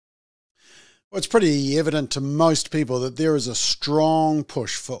Well, it's pretty evident to most people that there is a strong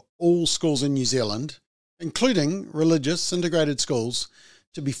push for all schools in New Zealand, including religious integrated schools,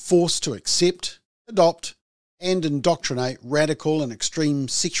 to be forced to accept, adopt, and indoctrinate radical and extreme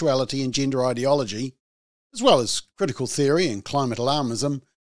sexuality and gender ideology, as well as critical theory and climate alarmism,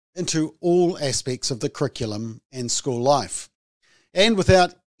 into all aspects of the curriculum and school life. And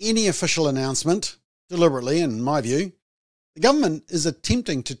without any official announcement, deliberately in my view, the government is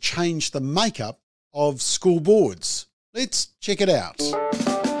attempting to change the makeup of school boards. Let's check it out.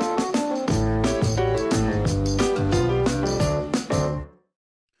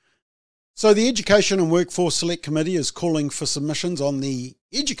 So the Education and Workforce Select Committee is calling for submissions on the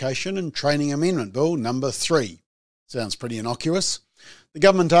Education and Training Amendment Bill number 3. Sounds pretty innocuous. The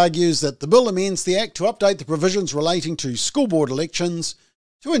government argues that the bill amends the Act to update the provisions relating to school board elections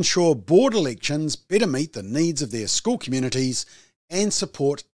to ensure board elections better meet the needs of their school communities and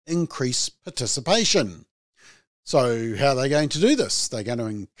support increased participation. So how are they going to do this? They're going to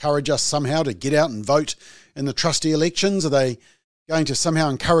encourage us somehow to get out and vote in the trustee elections? Are they going to somehow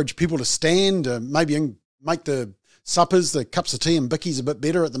encourage people to stand, maybe make the suppers, the cups of tea and bickies a bit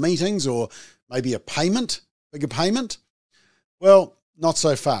better at the meetings, or maybe a payment, bigger payment? Well, not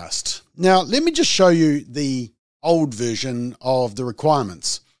so fast. Now, let me just show you the old version of the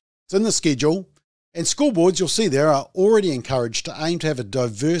requirements. It's in the schedule, and school boards, you'll see there, are already encouraged to aim to have a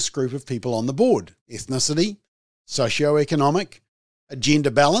diverse group of people on the board: ethnicity, socioeconomic, a gender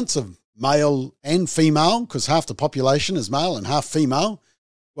balance of male and female, because half the population is male and half female.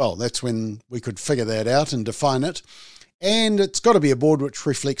 Well, that's when we could figure that out and define it. And it's got to be a board which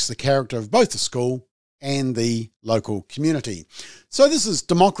reflects the character of both the school and the local community. So this is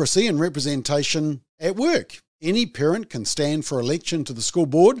democracy and representation at work. Any parent can stand for election to the school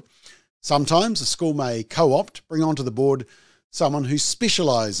board. Sometimes a school may co-opt, bring onto the board someone who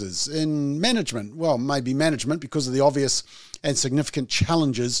specialises in management. Well, maybe management because of the obvious and significant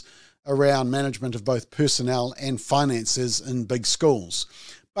challenges around management of both personnel and finances in big schools.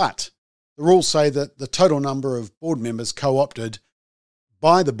 But the rules say that the total number of board members co-opted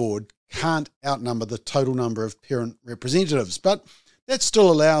by the board can't outnumber the total number of parent representatives. But that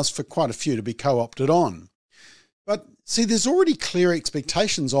still allows for quite a few to be co-opted on. But see, there's already clear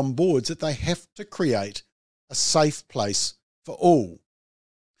expectations on boards that they have to create a safe place for all.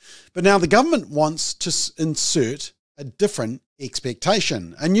 But now the government wants to insert a different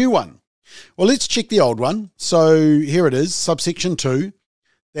expectation, a new one. Well, let's check the old one. So here it is, subsection 2,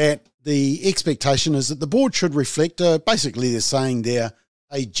 that the expectation is that the board should reflect, basically they're saying there,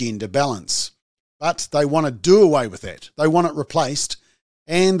 a gender balance. But they want to do away with that. They want it replaced,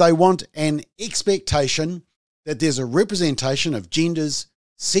 and they want an expectation that there's a representation of genders,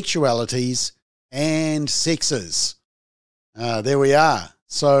 sexualities, and sexes. There we are.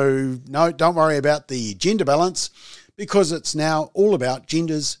 So no, don't worry about the gender balance, because it's now all about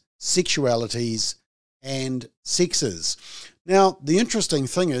genders, sexualities, and sexes. Now, the interesting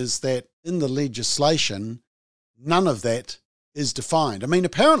thing is that in the legislation, none of that is defined. I mean,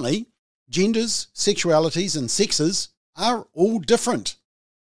 apparently, genders, sexualities, and sexes are all different.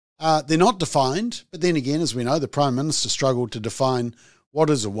 They're not defined, but then again, as we know, the Prime Minister struggled to define what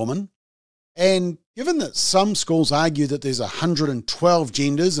is a woman. And given that some schools argue that there's 112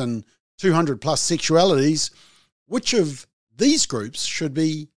 genders and 200 plus sexualities, which of these groups should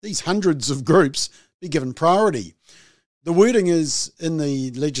be, these hundreds of groups, be given priority? The wording is in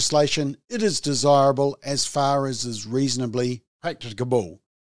the legislation, it is desirable as far as is reasonably practicable.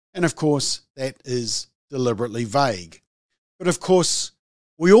 And of course, that is deliberately vague. But of course,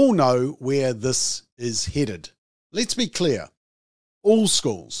 we all know where this is headed. Let's be clear. All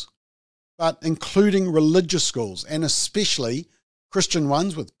schools, but including religious schools, and especially Christian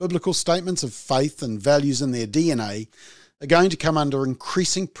ones with biblical statements of faith and values in their DNA, are going to come under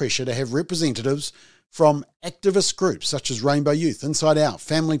increasing pressure to have representatives from activist groups such as Rainbow Youth, Inside Out,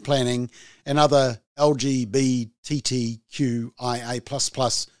 Family Planning, and other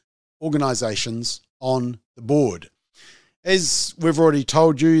LGBTTQIA++ organisations on the board. As we've already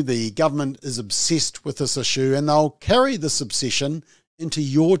told you, the government is obsessed with this issue, and they'll carry this obsession into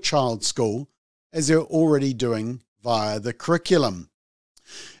your child's school, as they're already doing via the curriculum.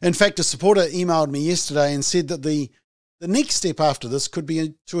 In fact, a supporter emailed me yesterday and said that the next step after this could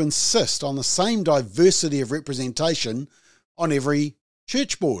be to insist on the same diversity of representation on every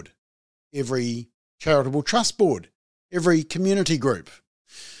church board, every charitable trust board, every community group.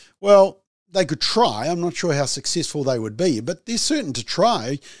 Well, they could try. I'm not sure how successful they would be, but they're certain to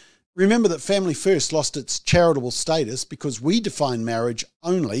try. Remember that Family First lost its charitable status because we define marriage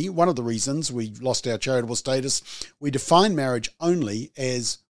only. One of the reasons we lost our charitable status, we define marriage only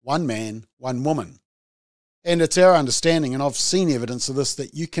as one man, one woman. And it's our understanding, and I've seen evidence of this,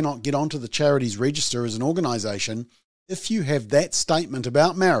 that you cannot get onto the charities register as an organisation if you have that statement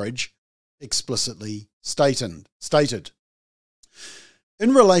about marriage explicitly stated.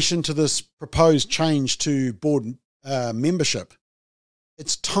 In relation to this proposed change to board membership,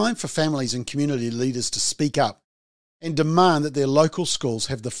 it's time for families and community leaders to speak up and demand that their local schools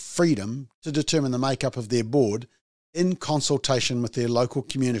have the freedom to determine the makeup of their board in consultation with their local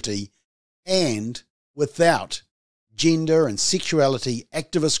community and without gender and sexuality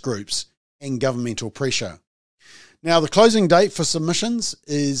activist groups and governmental pressure. Now, the closing date for submissions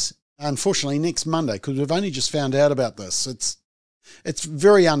is unfortunately next Monday, because we've only just found out about this. It's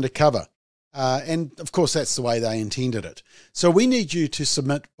very undercover. And of course, that's the way they intended it. So we need you to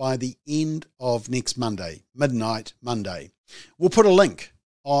submit by the end of next Monday, midnight Monday. We'll put a link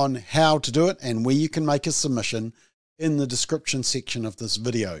on how to do it and where you can make a submission in the description section of this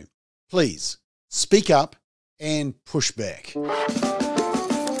video. Please speak up and push back.